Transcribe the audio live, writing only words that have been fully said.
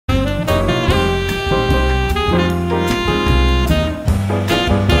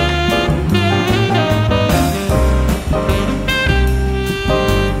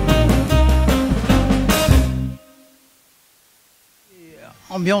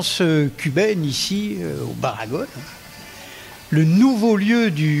ambiance cubaine ici au Barragone. Le nouveau lieu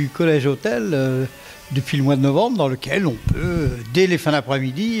du Collège Hôtel depuis le mois de novembre, dans lequel on peut, dès les fins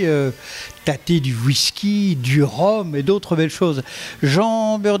d'après-midi, tâter du whisky, du rhum et d'autres belles choses.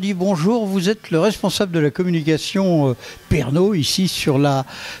 Jean Burdi, bonjour. Vous êtes le responsable de la communication Pernod ici sur la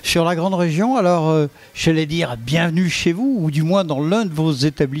grande région. Alors, j'allais dire bienvenue chez vous, ou du moins dans l'un de vos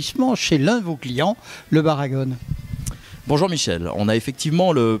établissements, chez l'un de vos clients, le Barragone. Bonjour Michel, on a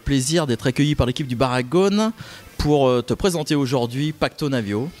effectivement le plaisir d'être accueillis par l'équipe du Barragone pour te présenter aujourd'hui Pacto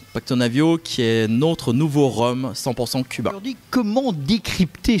Navio. Pacto Navio qui est notre nouveau rhum 100% cubain. Comment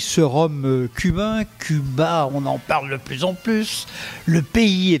décrypter ce rhum cubain? Cuba, on en parle de plus en plus. Le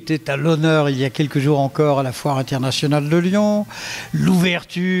pays était à l'honneur il y a quelques jours encore à la Foire internationale de Lyon.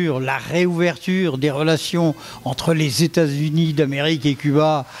 L'ouverture, la réouverture des relations entre les États-Unis d'Amérique et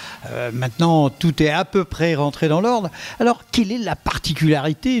Cuba, maintenant tout est à peu près rentré dans l'ordre. Alors, quelle est la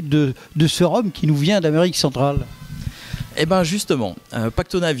particularité de ce rhum qui nous vient d'Amérique centrale? Eh bien justement,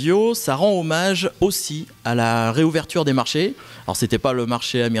 Pacto Navio, ça rend hommage aussi à la réouverture des marchés. Alors c'était pas le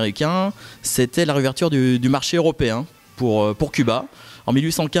marché américain, c'était la réouverture du marché européen pour Cuba. En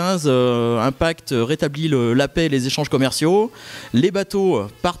 1815, un pacte rétablit la paix et les échanges commerciaux. Les bateaux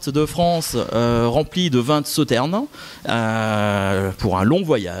partent de France remplis de vin de Sauterne pour un long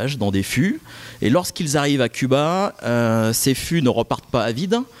voyage dans des fûts. Et lorsqu'ils arrivent à Cuba, ces fûts ne repartent pas à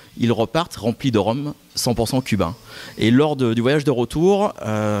vide, ils repartent remplis de rhum 100% cubain. Et lors du voyage de retour,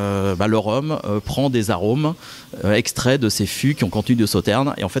 le rhum prend des arômes extraits de ces fûts qui ont contenu de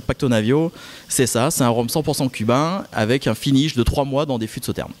Sauterne. Et en fait, Pacto Navio, c'est ça, c'est un rhum 100% cubain avec un finish de 3 mois dans des fûts de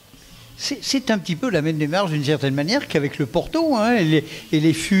Sauterne. C'est un petit peu la même démarche d'une certaine manière qu'avec le Porto, hein, et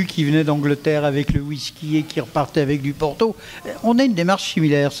les fûts qui venaient d'Angleterre avec le whisky et qui repartaient avec du Porto. On a une démarche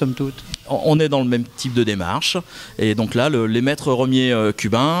similaire, somme toute. On est dans le même type de démarche. Et donc là, les maîtres rhummiers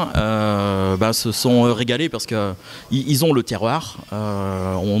cubains se sont régalés parce qu'ils ont le terroir.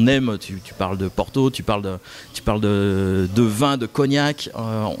 On aime, tu parles de Porto, tu parles de vin, de cognac,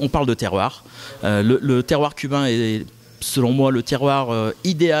 on parle de terroir. Le terroir cubain est, selon moi, le terroir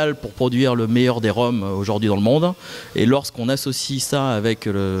idéal pour produire le meilleur des rhums aujourd'hui dans le monde. Et lorsqu'on associe ça avec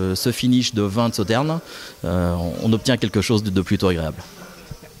ce finish de vin de Sauterne, on obtient quelque chose de plutôt agréable.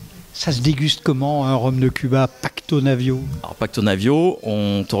 Ça se déguste comment, un rhum de Cuba, Pacto Navio? Alors Pacto Navio,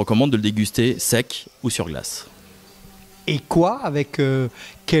 on te recommande de le déguster sec ou sur glace. Et quoi? Avec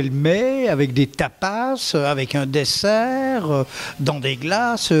quel mets? Avec des tapas? Avec un dessert? Dans des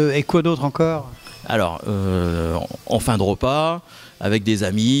glaces? Et quoi d'autre encore? Alors, en fin de repas, avec des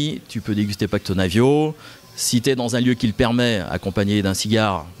amis, tu peux déguster Pacto Navio. Si tu es dans un lieu qui le permet, accompagné d'un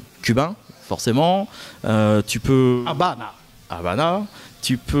cigare cubain, forcément, tu peux... Habana.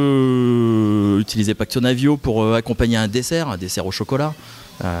 Tu peux utiliser Pacto Navio pour accompagner un dessert au chocolat.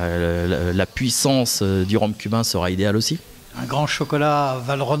 La puissance du rhum cubain sera idéale aussi. Un grand chocolat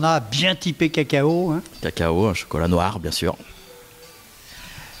Valrhona bien typé cacao. Hein. Cacao, un chocolat noir, bien sûr.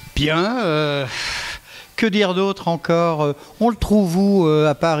 Bien. Que dire d'autre encore? On le trouve où,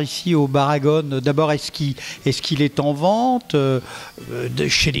 à part ici au Barragone? D'abord, est-ce qu'il est en vente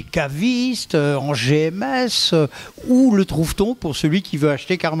chez les cavistes, en GMS? Où le trouve-t-on pour celui qui veut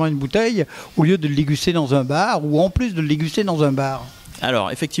acheter carrément une bouteille au lieu de le déguster dans un bar, ou en plus de le déguster dans un bar?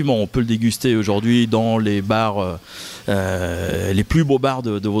 Alors effectivement, on peut le déguster aujourd'hui dans les bars, les plus beaux bars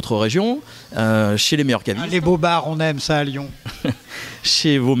de votre région, chez les meilleurs cavistes. Les beaux bars, on aime ça à Lyon.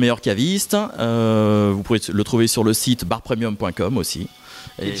 Chez vos meilleurs cavistes, vous pourrez le trouver sur le site barpremium.com aussi.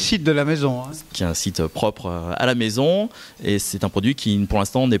 Et le site de la maison. Hein. Qui est un site propre à la maison, et c'est un produit qui pour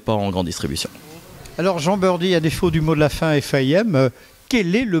l'instant n'est pas en grande distribution. Alors Jean Burdi, à défaut du mot de la fin FAIM,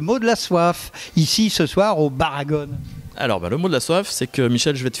 quel est le mot de la soif ici ce soir au Barragone? Alors, le mot de la soif, c'est que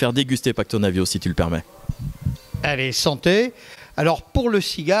Michel, je vais te faire déguster Pacto Navio si tu le permets. Allez, santé. Alors, pour le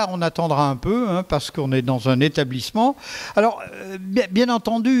cigare, on attendra un peu, hein, parce qu'on est dans un établissement. Alors, bien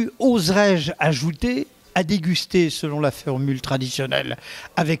entendu, oserais-je ajouter à déguster selon la formule traditionnelle,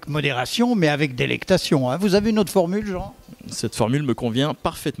 avec modération, mais avec délectation. Hein. Vous avez une autre formule, Jean? Cette formule me convient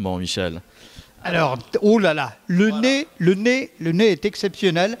parfaitement, Michel. Alors, oh là là, le nez est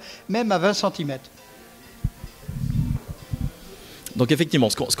exceptionnel, même à 20 cm. Donc effectivement,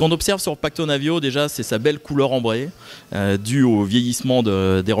 ce qu'on observe sur Pacto Navio, déjà, c'est sa belle couleur ambrée, due au vieillissement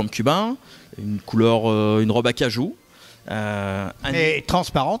des rhums cubains. Une couleur, une robe à cajou. Et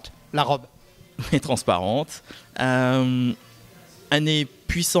transparente, la robe. Et transparente. Un nez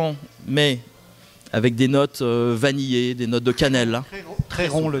puissant, mais avec des notes vanillées, des notes de cannelle. Très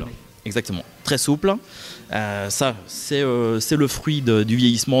rond le nez. Exactement, très souple. Ça, c'est le fruit du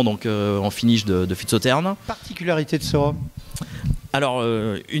vieillissement, donc en finish de fût de Sauterne. Particularité de ce rhum? Alors,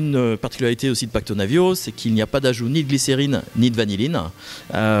 une particularité aussi de Pacto Navio, c'est qu'il n'y a pas d'ajout ni de glycérine ni de vanilline.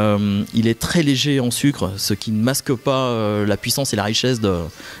 Il est très léger en sucre, ce qui ne masque pas la puissance et la richesse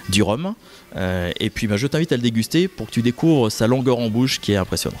du rhum. Et puis, je t'invite à le déguster pour que tu découvres sa longueur en bouche qui est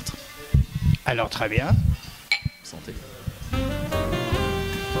impressionnante. Alors très bien. Santé.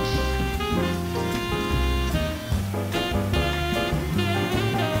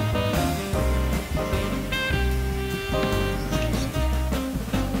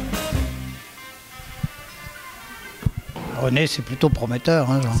 René, c'est plutôt prometteur,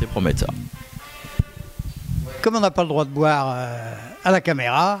 hein, Jean. C'est prometteur. Comme on n'a pas le droit de boire à la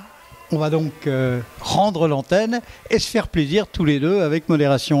caméra, on va donc rendre l'antenne et se faire plaisir tous les deux avec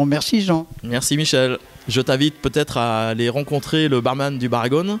modération. Merci Jean. Merci Michel. Je t'invite peut-être à aller rencontrer le barman du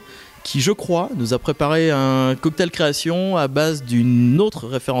Baragone qui, je crois, nous a préparé un cocktail création à base d'une autre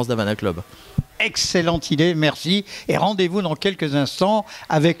référence d'Havana Club. Excellente idée, merci. Et rendez-vous dans quelques instants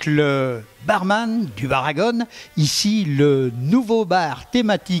avec le barman du Baragone. Ici, le nouveau bar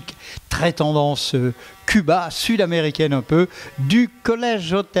thématique, très tendance Cuba, sud-américaine un peu, du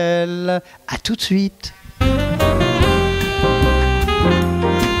Collège Hôtel. À tout de suite.